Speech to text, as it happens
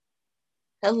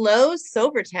Hello,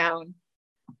 Sobertown.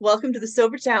 Welcome to the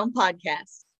Sobertown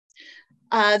podcast.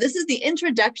 This is the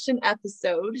introduction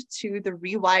episode to the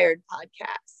Rewired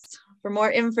podcast. For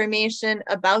more information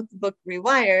about the book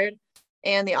Rewired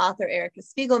and the author Erica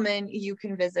Spiegelman, you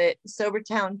can visit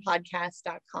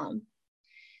sobertownpodcast.com.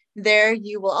 There,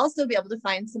 you will also be able to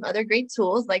find some other great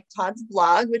tools like Todd's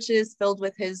blog, which is filled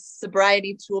with his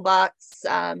sobriety toolbox.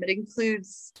 It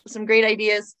includes some great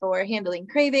ideas for handling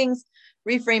cravings,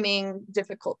 reframing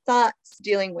difficult thoughts,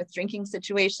 dealing with drinking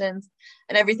situations,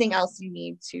 and everything else you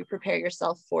need to prepare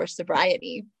yourself for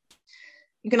sobriety.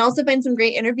 You can also find some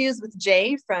great interviews with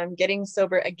Jay from Getting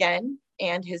Sober Again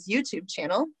and his YouTube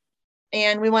channel.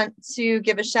 And we want to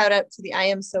give a shout out to the I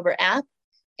Am Sober app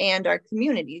and our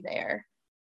community there.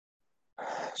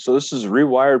 So this is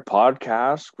Rewired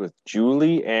Podcast with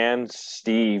Julie and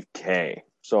Steve K.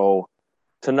 So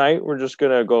tonight we're just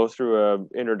going to go through an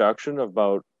introduction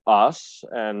about us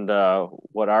and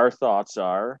what our thoughts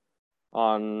are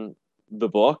on the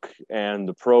book and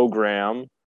the program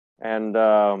and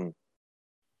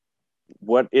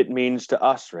what it means to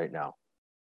us right now.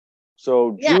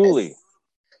 So Julie.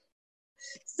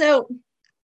 So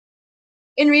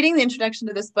in reading the introduction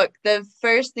to this book, the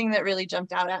first thing that really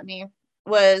jumped out at me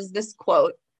was this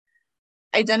quote: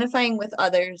 identifying with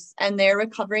others and their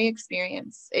recovery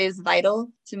experience is vital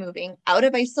to moving out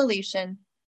of isolation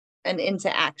and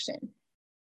into action.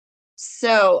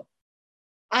 So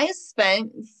I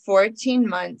spent 14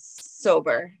 months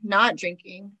sober, not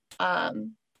drinking, a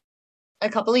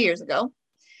couple of years ago.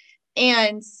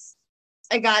 And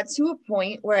I got to a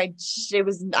point where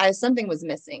something was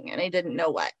missing and I didn't know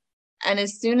what. And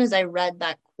as soon as I read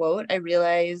that quote, I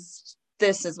realized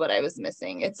this is what I was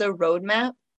missing. It's a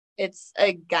roadmap. It's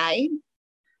a guide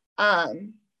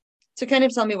to kind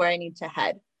of tell me where I need to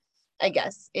head, I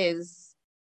guess, is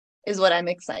what I'm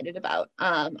excited about.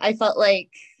 I felt like,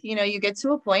 you get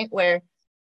to a point where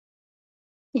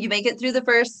you make it through the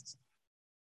first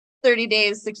 30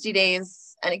 days, 60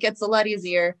 days, and it gets a lot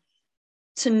easier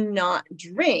to not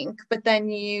drink. But then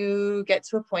you get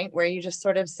to a point where you just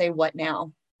sort of say, what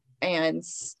now? And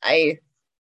I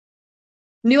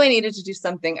knew I needed to do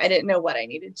something. I didn't know what I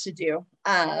needed to do.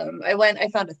 I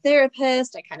found a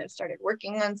therapist. I kind of started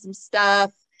working on some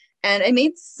stuff and I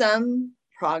made some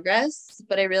progress,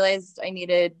 but I realized I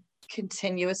needed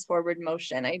continuous forward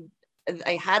motion. I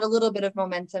had a little bit of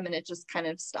momentum and it just kind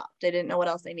of stopped. I didn't know what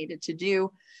else I needed to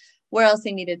do, where else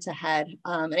I needed to head.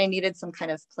 And I needed some kind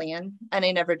of plan and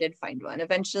I never did find one.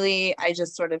 Eventually I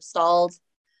just sort of stalled.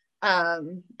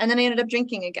 And then I ended up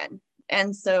drinking again.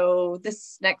 And so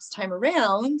this next time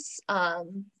around,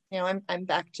 I'm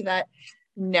back to that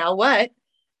now what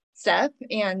step,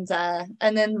 and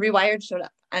then Rewired showed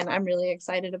up, and I'm really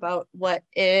excited about what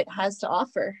it has to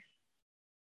offer.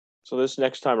 So this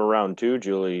next time around too,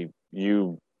 Julie,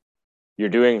 you're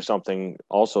doing something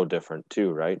also different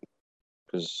too, right?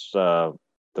 Because the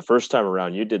first time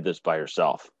around you did this by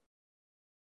yourself.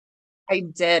 I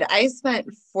did. I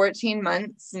spent 14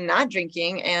 months not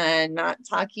drinking and not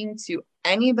talking to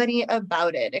anybody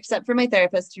about it, except for my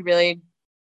therapist, who really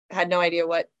had no idea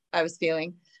what I was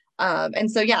feeling.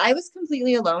 And so, I was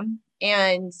completely alone.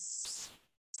 And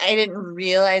I didn't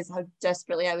realize how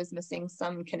desperately I was missing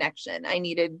some connection. I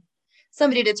needed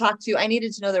somebody to talk to. I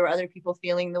needed to know there were other people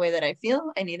feeling the way that I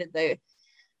feel. I needed the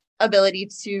ability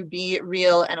to be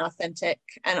real and authentic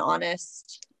and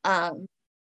honest.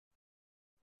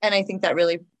 And I think that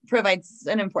really provides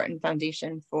an important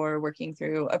foundation for working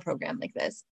through a program like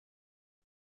this.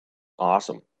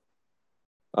 Awesome.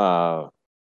 For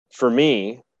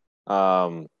me,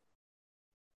 right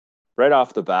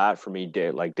off the bat, for me,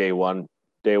 day one,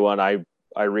 I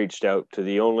reached out to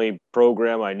the only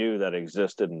program I knew that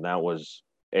existed, and that was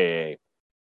AA.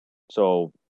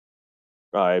 So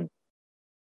I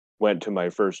went to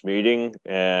my first meeting,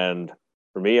 and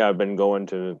for me, I've been going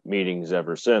to meetings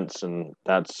ever since, and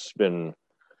that's been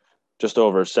just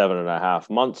over 7.5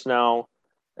 months now.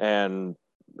 And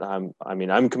I'm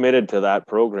committed to that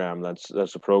program.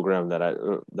 That's a program that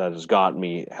has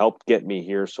helped get me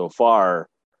here so far.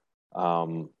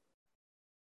 But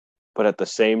at the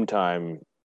same time,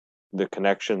 the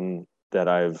connection that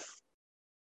I've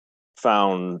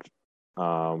found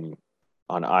on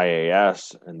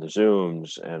IAS and the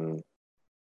Zooms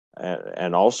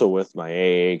and also with my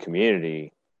AA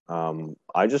community,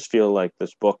 I just feel like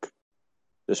this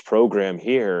program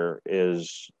here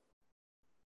is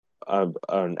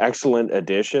an excellent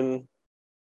addition,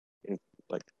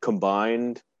 like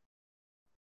combined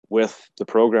with the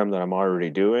program that I'm already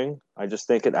doing. I just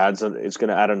think it's going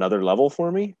to add another level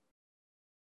for me.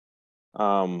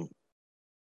 So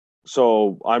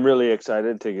I'm really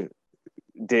excited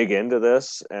dig into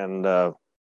this and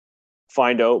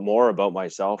find out more about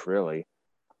myself, really.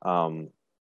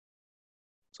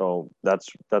 So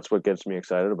that's what gets me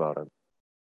excited about it.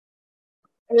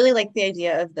 I really like the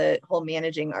idea of the whole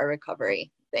managing our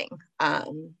recovery thing.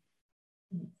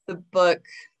 The book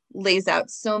lays out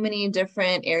so many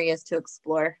different areas to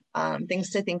explore,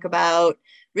 things to think about,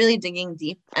 really digging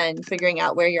deep and figuring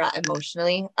out where you're at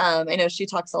emotionally. I know she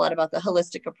talks a lot about the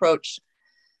holistic approach.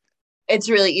 It's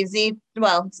really easy.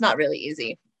 Well, it's not really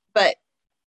easy, but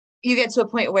you get to a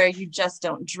point where you just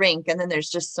don't drink, and then there's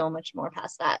just so much more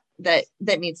past that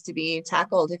needs to be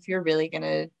tackled if you're really going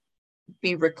to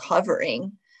be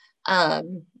recovering.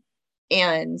 Um,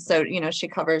 and so,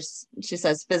 she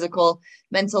says physical,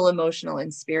 mental, emotional,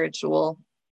 and spiritual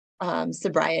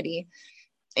sobriety,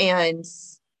 and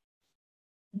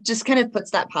just kind of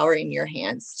puts that power in your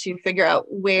hands to figure out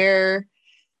where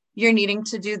you're needing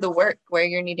to do the work, where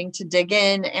you're needing to dig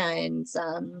in, and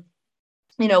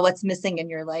what's missing in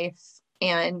your life.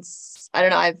 And I don't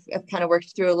know, I've kind of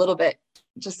worked through a little bit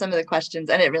just some of the questions,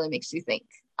 and it really makes you think,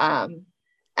 and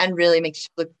really makes you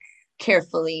look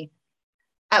carefully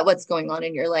at what's going on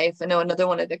in your life. I know another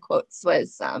one of the quotes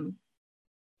was,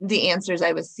 the answers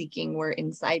I was seeking were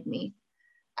inside me.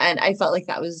 And I felt like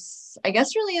that was, I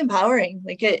guess, really empowering.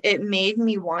 Like it made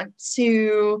me want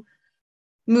to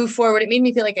move forward. It made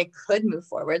me feel like I could move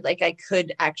forward, like I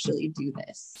could actually do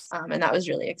this. And that was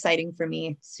really exciting for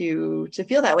me to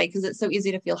feel that way, because it's so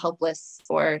easy to feel helpless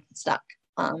or stuck.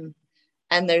 And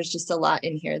there's just a lot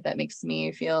in here that makes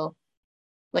me feel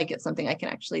like it's something I can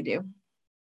actually do.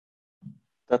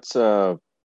 That's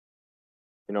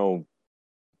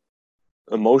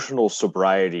emotional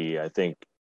sobriety. I think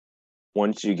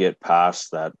once you get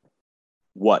past that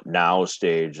what now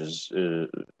stage is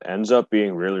ends up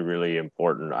being really, really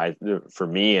important. For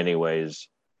me anyways,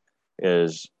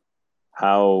 is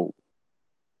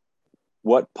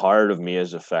what part of me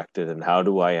is affected, and how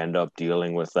do I end up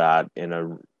dealing with that in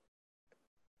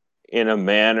a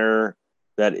manner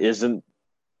that isn't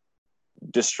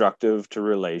destructive to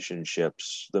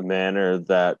relationships, the manner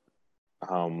that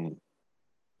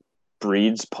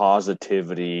breeds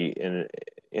positivity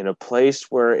in a place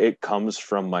where it comes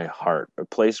from my heart, a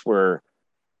place where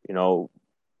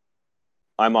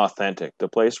I'm authentic, the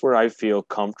place where I feel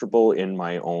comfortable in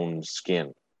my own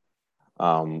skin.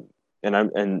 And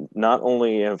not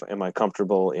only am I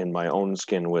comfortable in my own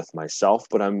skin with myself,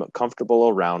 but I'm comfortable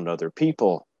around other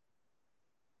people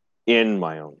in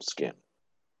my own skin.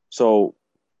 So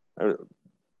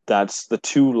that's the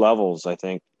two levels I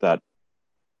think that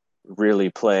really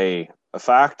play a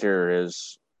factor,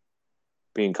 is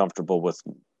being comfortable with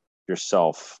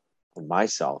yourself and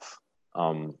myself,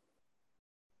 in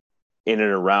and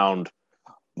around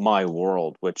my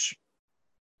world, which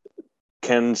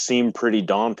can seem pretty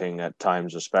daunting at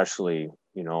times, especially,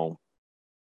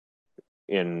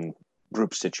 in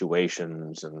group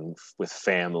situations and with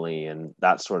family and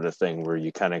that sort of thing, where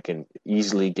you kind of can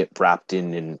easily get wrapped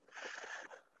in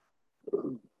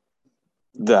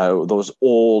those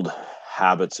old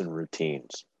habits and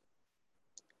routines.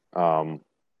 So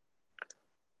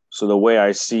the way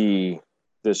I see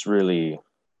this really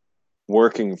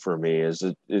working for me is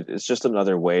it's just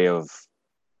another way of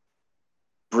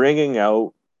bringing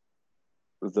out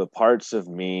the parts of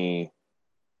me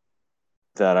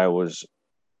that I was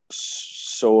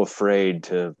so afraid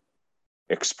to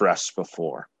express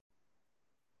before.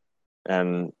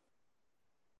 And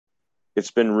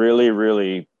it's been really,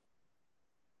 really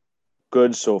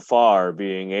good so far,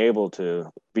 being able to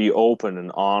be open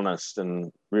and honest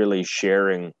and really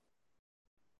sharing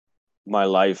my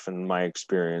life and my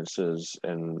experiences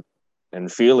and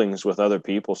feelings with other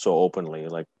people so openly.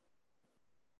 Like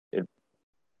it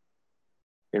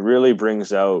really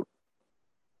brings out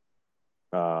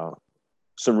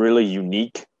some really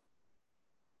unique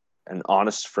and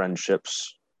honest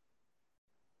friendships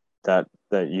that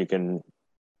you can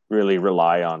really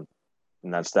rely on.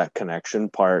 And that's that connection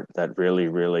part that really,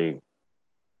 really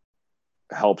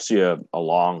helps you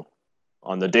along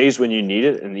on the days when you need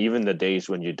it, and even the days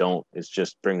when you don't. It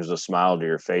just brings a smile to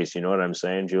your face. You know what I'm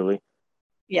saying, Julie?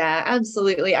 Yeah,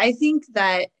 absolutely. I think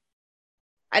that,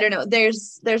 I don't know,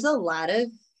 there's a lot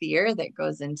of fear that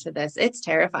goes into this. It's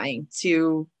terrifying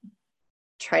to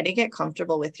try to get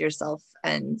comfortable with yourself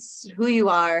and who you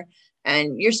are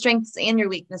and your strengths and your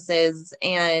weaknesses.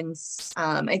 And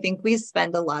I think we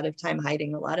spend a lot of time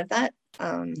hiding a lot of that,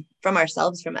 from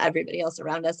ourselves, from everybody else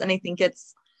around us. And I think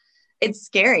it's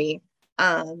scary.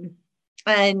 And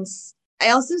I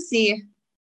also see,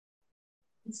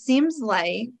 it seems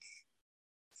like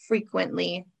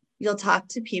frequently you'll talk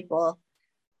to people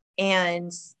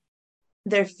and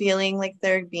they're feeling like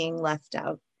they're being left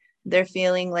out. They're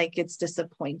feeling like it's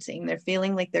disappointing. They're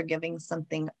feeling like they're giving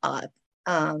something up.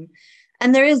 Um,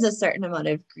 and there is a certain amount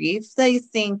of grief that you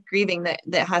think grieving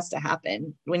that has to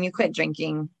happen when you quit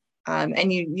drinking,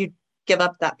 and you give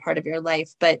up that part of your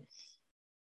life. But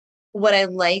what I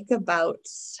like about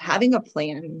having a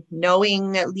plan,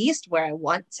 knowing at least where I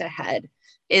want to head,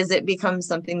 is it becomes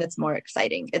something that's more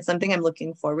exciting. It's something I'm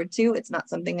looking forward to. It's not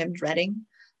something I'm dreading.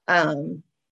 And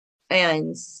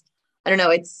I don't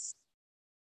know, it's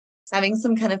having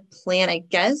some kind of plan, I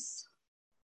guess,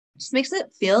 just makes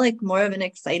it feel like more of an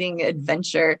exciting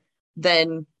adventure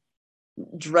than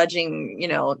drudging,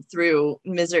 through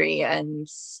misery and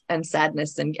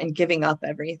sadness and giving up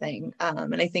everything.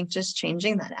 And I think just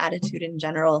changing that attitude in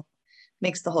general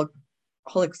makes the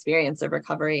whole experience of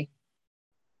recovery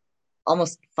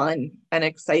almost fun and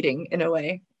exciting in a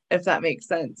way, if that makes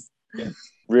sense.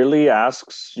 Really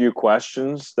asks you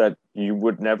questions that you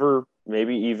would never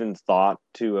maybe even thought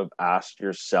to have asked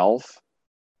yourself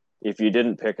if you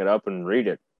didn't pick it up and read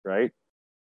it, right?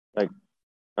 Like,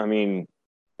 I mean,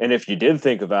 and if you did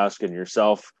think of asking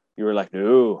yourself, you were like,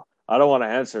 no, I don't want to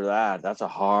answer that. That's a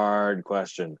hard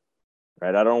question,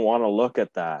 right? I don't want to look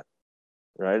at that,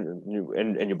 right?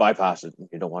 And you bypass it.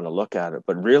 You don't want to look at it.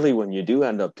 But really, when you do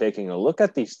end up taking a look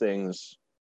at these things,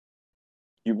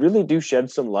 you really do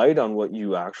shed some light on what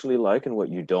you actually like and what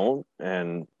you don't,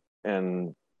 and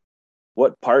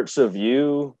what parts of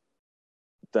you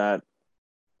that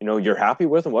you're happy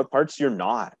with and what parts you're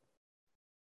not,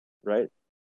 right?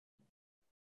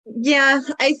 Yeah,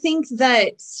 I think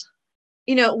that,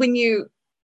 when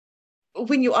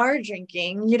you are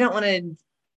drinking, you don't want to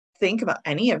think about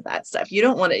any of that stuff. You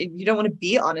don't want to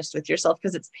be honest with yourself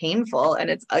because it's painful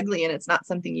and it's ugly and it's not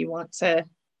something you want to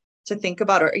think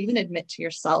about or even admit to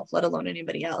yourself, let alone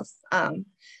anybody else.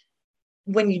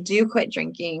 When you do quit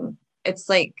drinking, it's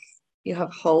like you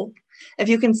have hope. If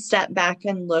you can step back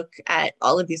and look at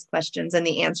all of these questions and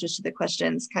the answers to the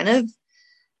questions, kind of,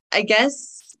 I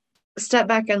guess, step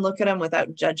back and look at them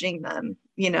without judging them,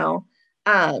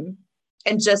 and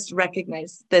just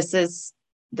recognize this is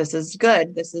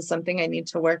good. This is something I need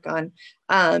to work on.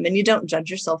 And you don't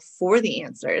judge yourself for the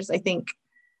answers. I think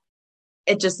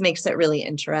it just makes it really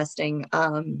interesting.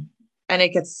 And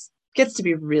it gets to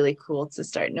be really cool to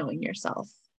start knowing yourself.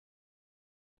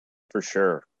 For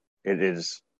sure. It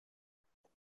is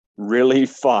really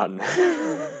fun.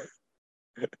 It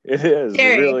is. It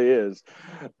Scary. really is.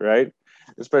 Right?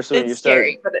 Especially when you It's start.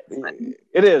 scary, but it's fun.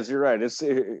 It is. You're right.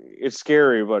 It's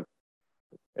scary, but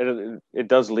it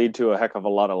does lead to a heck of a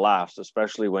lot of laughs,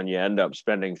 especially when you end up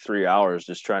spending 3 hours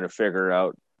just trying to figure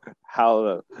out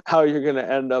how you're going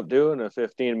to end up doing a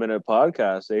 15-minute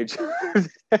podcast.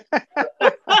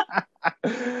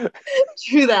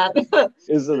 True that.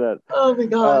 Isn't it? Oh my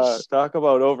gosh. Talk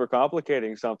about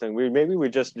overcomplicating something. We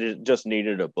just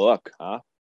needed a book, huh?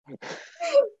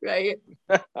 Right.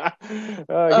 Oh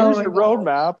Here's my your gosh.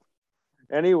 roadmap.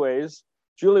 Anyways,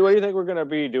 Julie, what do you think we're going to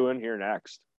be doing here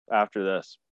next after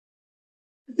this?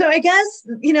 So I guess,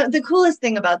 the coolest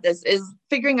thing about this is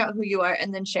figuring out who you are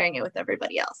and then sharing it with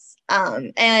everybody else.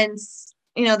 And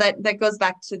that goes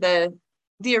back to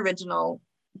the original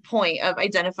point of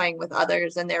identifying with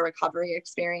others and their recovery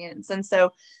experience. And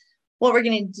so what we're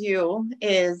going to do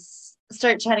is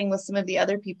start chatting with some of the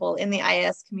other people in the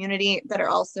IS community that are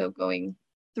also going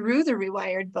through the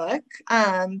Rewired book,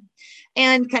 and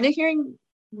kind of hearing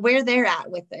where they're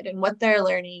at with it and what they're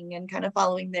learning and kind of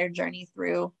following their journey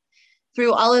through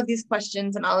all of these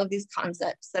questions and all of these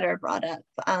concepts that are brought up.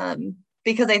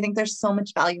 Because I think there's so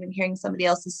much value in hearing somebody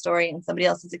else's story and somebody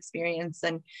else's experience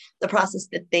and the process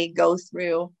that they go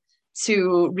through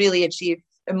to really achieve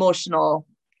emotional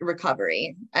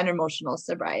recovery and emotional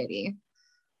sobriety.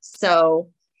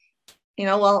 So,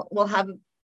 we'll have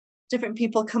different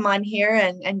people come on here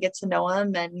and get to know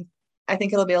them. And I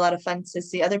think it'll be a lot of fun to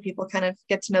see other people kind of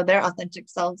get to know their authentic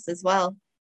selves as well.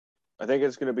 I think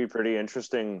it's going to be pretty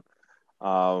interesting,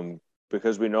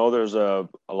 because we know there's a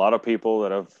lot of people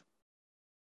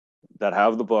that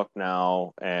have the book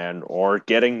now or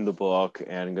getting the book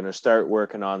and going to start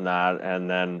working on that. And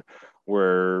then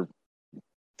we're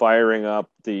firing up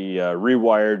the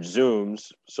Rewired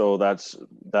Zooms. So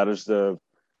that is the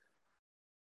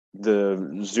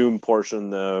Zoom portion,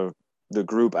 the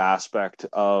group aspect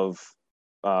of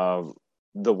the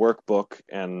workbook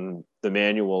and the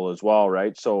manual as well,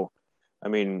 right? So, I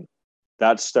mean,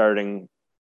 that's starting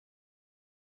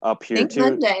up I here think too.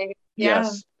 Monday. Yeah.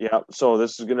 Yes. Yeah. So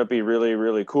this is going to be really,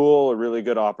 really cool. A really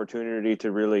good opportunity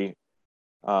to really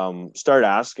start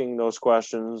asking those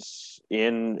questions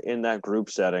in that group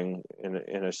setting, in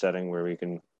a setting where we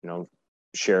can,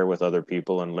 share with other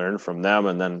people and learn from them.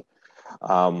 And then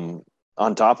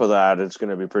on top of that, it's going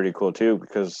to be pretty cool too,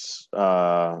 because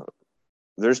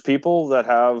there's people that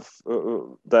have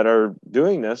that are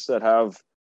doing this that have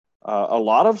a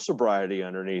lot of sobriety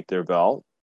underneath their belt,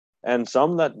 and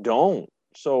some that don't.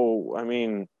 So, I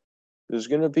mean, there's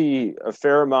going to be a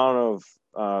fair amount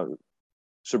of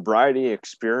sobriety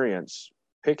experience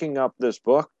picking up this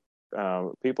book.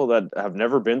 People that have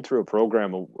never been through a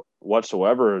program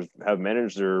whatsoever have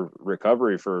managed their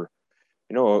recovery for,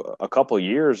 a couple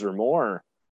years or more.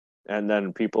 And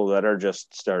then people that are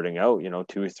just starting out,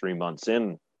 2 or 3 months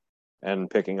in, and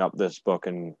picking up this book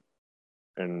and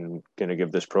going to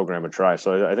give this program a try.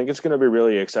 So I think it's going to be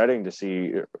really exciting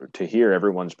to hear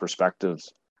everyone's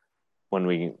perspectives when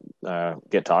we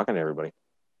get talking to everybody.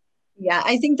 Yeah,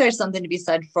 I think there's something to be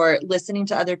said for listening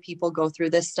to other people go through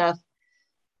this stuff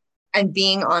and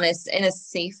being honest in a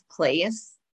safe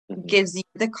place gives you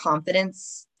the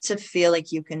confidence to feel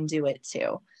like you can do it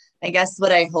too. I guess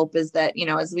what I hope is that,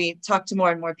 as we talk to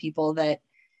more and more people, that,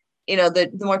 the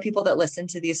more people that listen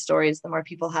to these stories, the more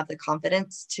people have the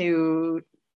confidence to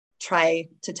try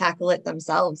to tackle it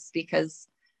themselves, because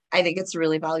I think it's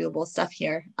really valuable stuff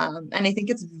here. And I think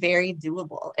it's very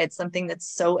doable. It's something that's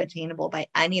so attainable by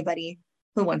anybody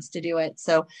who wants to do it.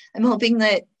 So I'm hoping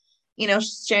that,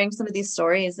 sharing some of these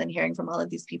stories and hearing from all of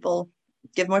these people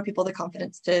give more people the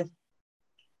confidence to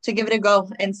give it a go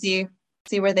and see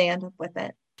where they end up with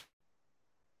it.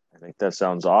 I think that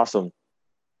sounds awesome.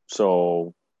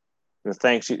 So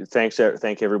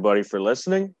thank everybody for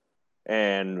listening,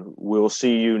 and we'll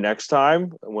see you next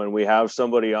time when we have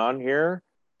somebody on here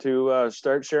to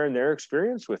start sharing their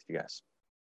experience with you guys.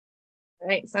 All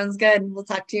right, sounds good. We'll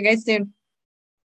talk to you guys soon.